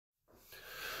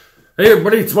Hey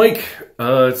everybody, it's Mike.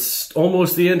 It's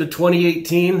almost the end of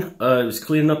 2018. I was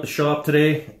cleaning up the shop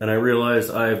today and I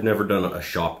realized I've never done a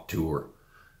shop tour.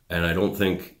 And I don't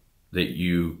think that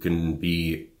you can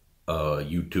be a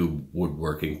YouTube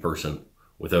woodworking person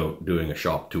without doing a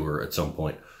shop tour at some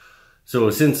point. So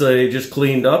since I just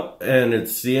cleaned up and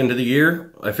it's the end of the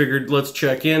year, I figured let's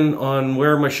check in on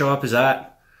where my shop is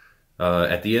at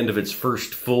the end of its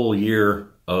first full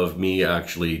year of me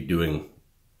actually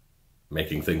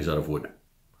making things out of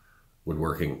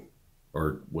woodworking,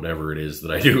 or whatever it is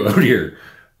that I do out here.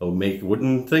 I'll make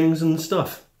wooden things and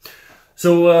stuff.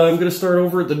 So I'm going to start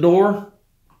over at the door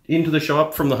into the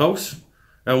shop from the house,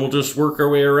 and we'll just work our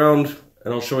way around,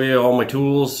 and I'll show you all my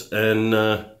tools and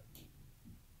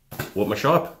what my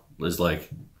shop is like.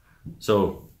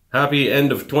 So happy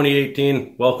end of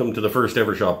 2018. Welcome to the first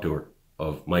ever shop tour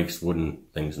of Mike's Wooden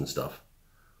Things and Stuff.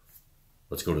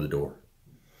 Let's go to the door.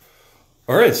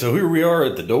 Alright, so here we are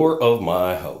at the door of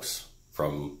my house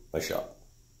from my shop,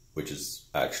 which is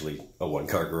actually a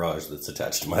one-car garage that's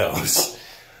attached to my house.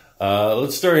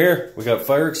 Let's start here. We got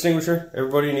fire extinguisher.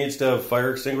 Everybody needs to have a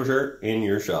fire extinguisher in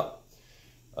your shop,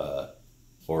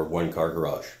 or one-car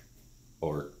garage,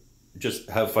 or just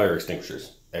have fire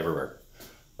extinguishers everywhere.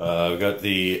 We got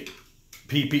the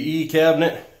PPE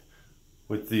cabinet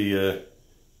with the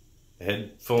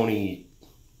headphoney,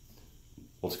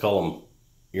 let's call them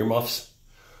earmuffs.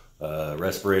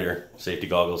 Respirator, safety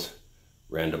goggles,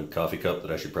 random coffee cup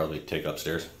that I should probably take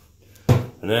upstairs.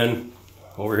 And then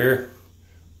over here,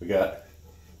 we got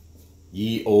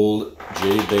ye old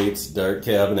J Bates dart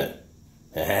cabinet.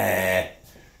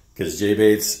 Because J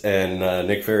Bates and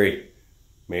Nick Ferry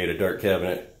made a dart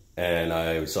cabinet, and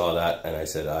I saw that and I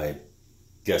said, I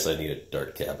guess I need a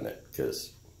dart cabinet,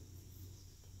 because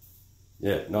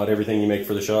yeah, not everything you make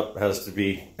for the shop has to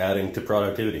be adding to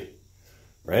productivity,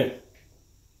 right?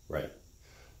 Right.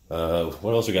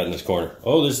 What else we got in this corner?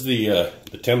 Oh, this is the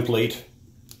template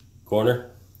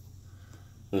corner.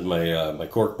 This is my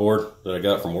cork board that I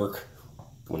got from work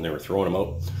when they were throwing them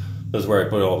out. This is where I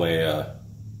put all my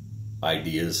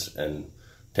ideas and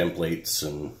templates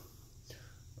and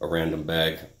a random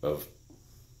bag of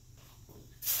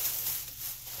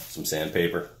some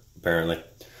sandpaper, apparently.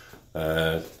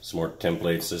 Some more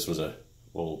templates. This was a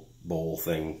little bowl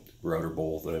thing, router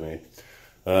bowl that I made.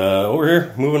 Over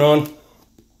here, moving on,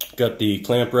 got the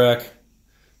clamp rack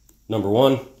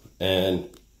 #1 and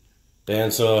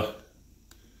bandsaw,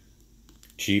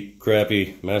 cheap,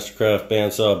 crappy Mastercraft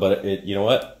bandsaw, but you know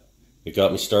what? It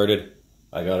got me started.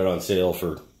 I got it on sale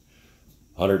for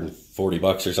 140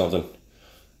 bucks or something,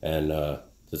 and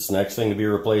it's the next thing to be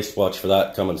replaced. Watch for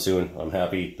that coming soon. I'm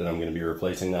happy that I'm going to be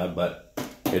replacing that, but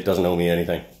it doesn't owe me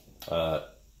anything.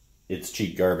 It's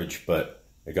cheap garbage, but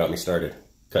it got me started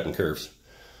cutting curves.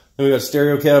 Then we got a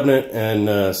stereo cabinet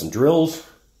and some drills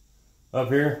up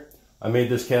here. I made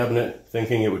this cabinet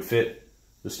thinking it would fit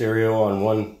the stereo on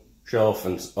one shelf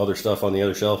and other stuff on the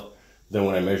other shelf. Then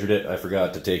when I measured it, I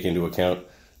forgot to take into account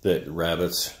that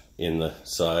rabbits in the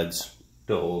sides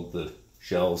to hold the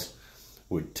shelves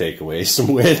would take away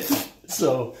some width.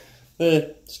 So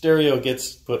the stereo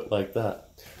gets put like that.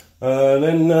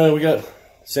 Then we got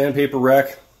sandpaper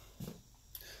rack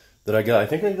that I got. I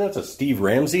think that's a Steve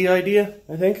Ramsey idea,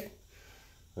 I think.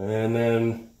 And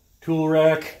then tool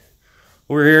rack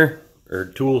over here, or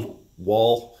tool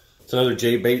wall. It's another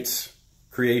J Bates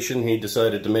creation. He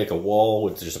decided to make a wall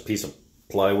with just a piece of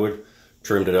plywood,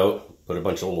 trimmed it out, put a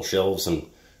bunch of little shelves and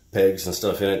pegs and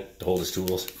stuff in it to hold his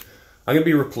tools. I'm going to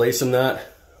be replacing that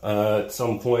at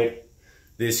some point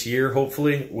this year,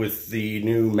 hopefully, with the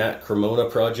new Matt Cremona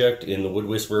project in the Wood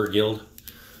Whisperer Guild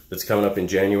that's coming up in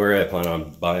January. I plan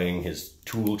on buying his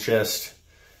tool chest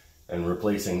and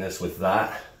replacing this with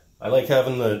that. I like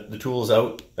having the tools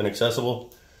out and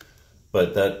accessible,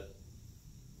 but that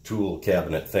tool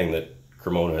cabinet thing that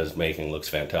Cremona is making looks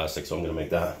fantastic, so I'm going to make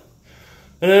that.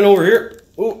 And then over here,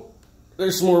 oh,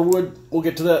 there's some more wood. We'll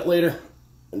get to that later.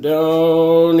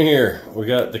 Down here, we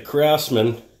got the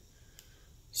Craftsman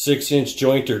 6-inch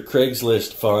jointer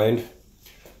Craigslist find.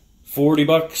 40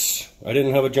 bucks. I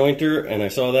didn't have a jointer and I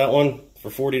saw that one for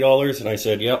 $40 and I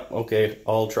said, yep, okay,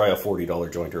 I'll try a $40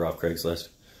 jointer off Craigslist.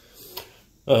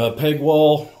 Peg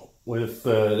wall with,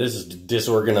 this is a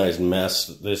disorganized mess.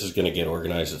 This is going to get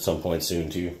organized at some point soon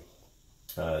too.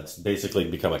 It's basically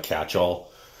become a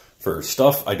catch-all for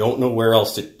stuff. I don't know where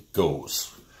else it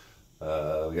goes. We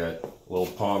got a little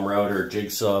palm router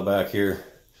jigsaw back here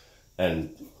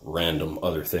and random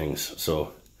other things.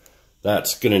 So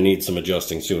that's going to need some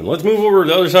adjusting soon. Let's move over to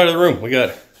the other side of the room. We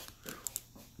got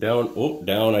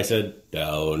down, I said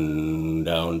down.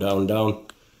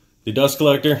 The dust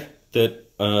collector that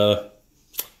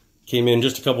came in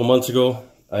just a couple months ago.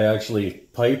 I actually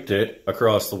piped it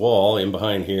across the wall in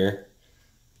behind here,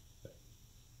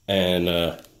 and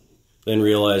then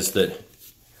realized that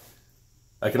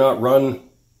I cannot run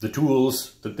the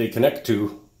tools that they connect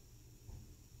to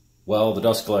while the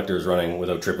dust collector is running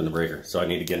without tripping the breaker. So I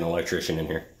need to get an electrician in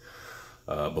here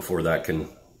before that can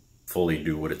fully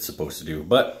do what it's supposed to do.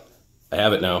 But I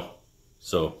have it now.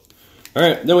 So, all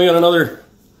right, then we got another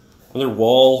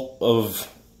wall of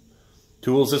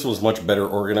tools. This was much better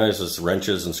organized. As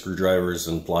wrenches and screwdrivers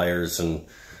and pliers and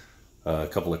a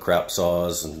couple of crap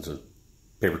saws and a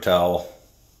paper towel.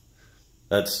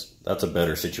 That's a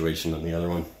better situation than the other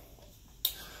one.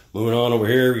 Moving on over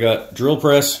here, we got drill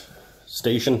press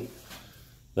station.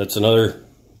 That's another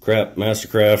crap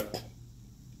Mastercraft.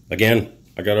 Again,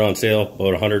 I got it on sale,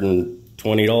 about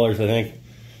 $120, I think.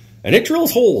 And it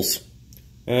drills holes.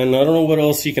 And I don't know what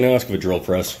else you can ask of a drill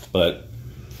press, but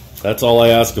that's all I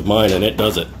ask of mine, and it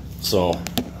does it. So,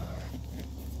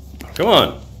 come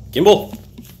on, gimbal.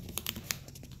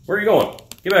 Where are you going?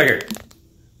 Get back here.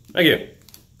 Thank you.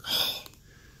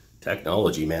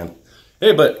 Technology, man.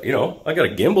 Hey, but, you know, I got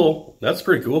a gimbal. That's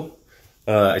pretty cool.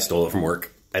 I stole it from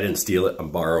work. I didn't steal it. I'm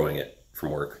borrowing it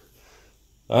from work.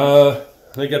 I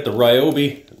got the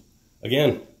Ryobi.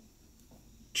 Again,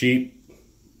 cheap,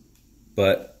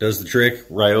 but does the trick.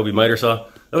 Ryobi miter saw.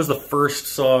 That was the first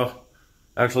saw,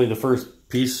 actually the first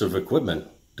piece of equipment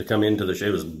to come into the shop.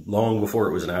 It was long before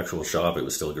it was an actual shop. It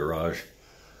was still a garage.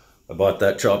 I bought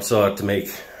that chop saw to make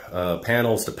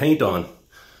panels to paint on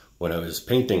when I was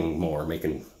painting more,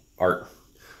 making art.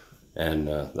 And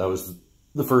that was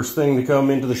the first thing to come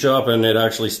into the shop, and it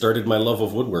actually started my love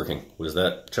of woodworking, was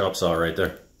that chop saw right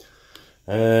there.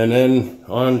 And then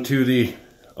on to the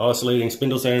oscillating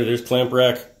spindle sander. There's clamp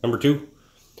rack number 2.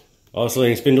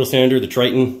 Oscillating spindle sander, the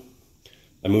Triton.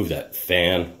 I moved that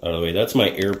fan out of the way. That's my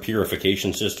air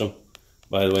purification system,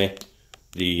 by the way.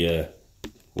 The,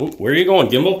 where are you going,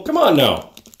 gimbal? Come on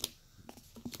now.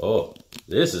 Oh,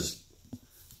 this is,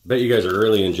 bet you guys are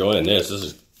really enjoying this.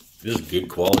 This is good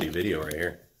quality video right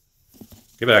here.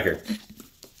 Get back here.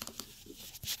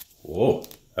 Whoa,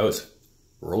 that was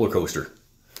a roller coaster.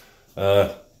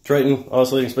 Triton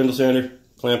oscillating spindle sander,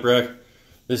 clamp rack.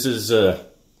 This is a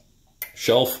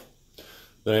shelf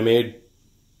that I made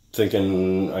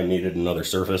thinking I needed another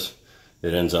surface.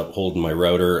 It ends up holding my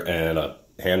router and a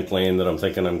hand plane that I'm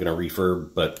thinking I'm going to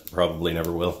refurb, but probably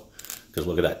never will. Because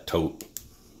look at that tote.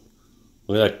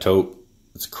 Look at that tote.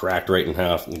 It's cracked right in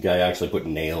half, and the guy actually put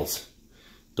nails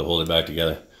to hold it back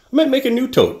together. I might make a new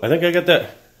tote. I think I got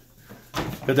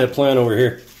that plan over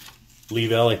here. Lee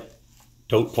Valley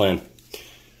tote plan.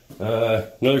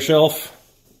 Another shelf.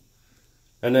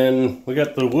 And then we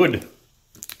got the wood.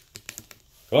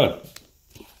 Come on.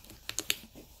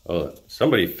 Oh,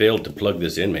 somebody failed to plug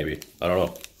this in maybe. I don't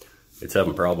know. It's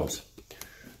having problems.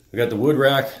 We got the wood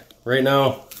rack right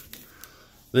now.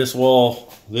 This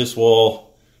wall,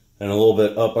 and a little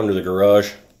bit up under the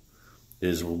garage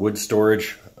is wood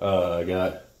storage. I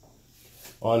got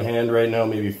on hand right now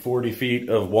maybe 40 feet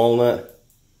of walnut,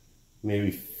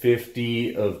 maybe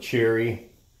 50 of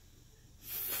cherry,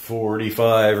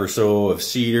 45 or so of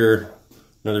cedar,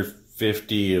 another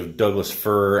 50 of Douglas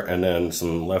fir, and then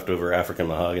some leftover African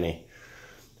mahogany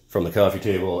from the coffee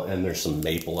table. And there's some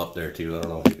maple up there too. I don't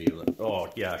know if you'll be able to, oh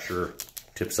yeah, sure,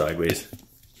 tip sideways.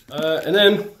 And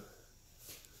then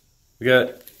we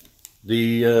got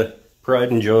the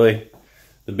pride and joy,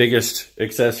 the biggest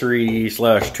accessory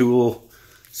slash tool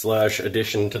slash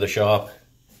addition to the shop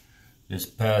this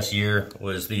past year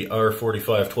was the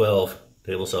R4512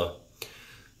 table saw.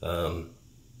 I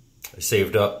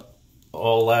saved up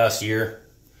all last year,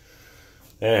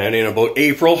 and in about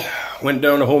April went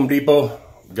down to Home Depot,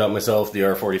 got myself the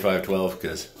R4512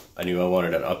 because I knew I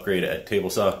wanted an upgrade at table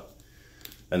saw,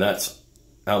 and that's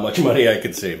how much money I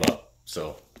could save up.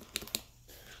 So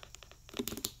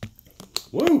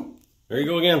woo, there you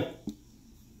go again.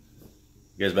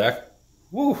 You guys back?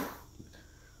 Woo.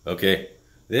 Okay,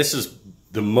 this is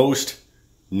the most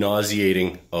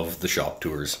nauseating of the shop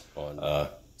tours.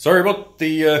 Sorry about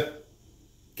the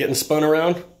getting spun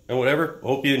around and whatever.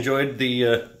 Hope you enjoyed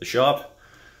the shop.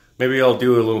 Maybe I'll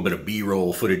do a little bit of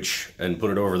B-roll footage and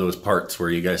put it over those parts where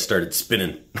you guys started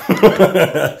spinning.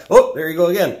 Oh, there you go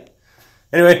again.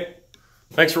 Anyway,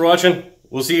 thanks for watching.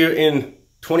 We'll see you in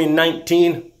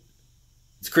 2019.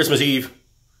 It's Christmas Eve.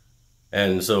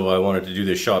 And so I wanted to do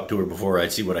this shop tour before I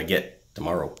see what I get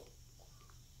tomorrow.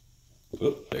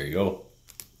 Oh, there you go.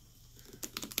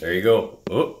 There you go.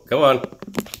 Oh, come on.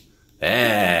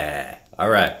 Ah, all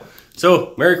right.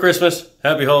 So, Merry Christmas,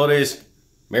 Happy Holidays,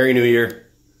 Merry New Year.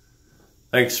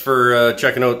 Thanks for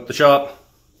checking out the shop.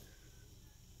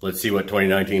 let's see what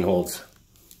 2019 holds.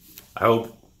 I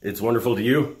hope it's wonderful to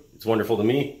you. It's wonderful to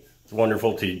me. It's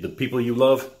wonderful to the people you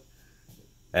love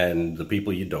and the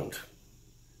people you don't.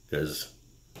 Because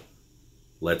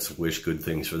let's wish good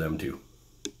things for them too.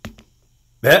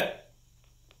 Bet?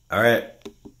 All right.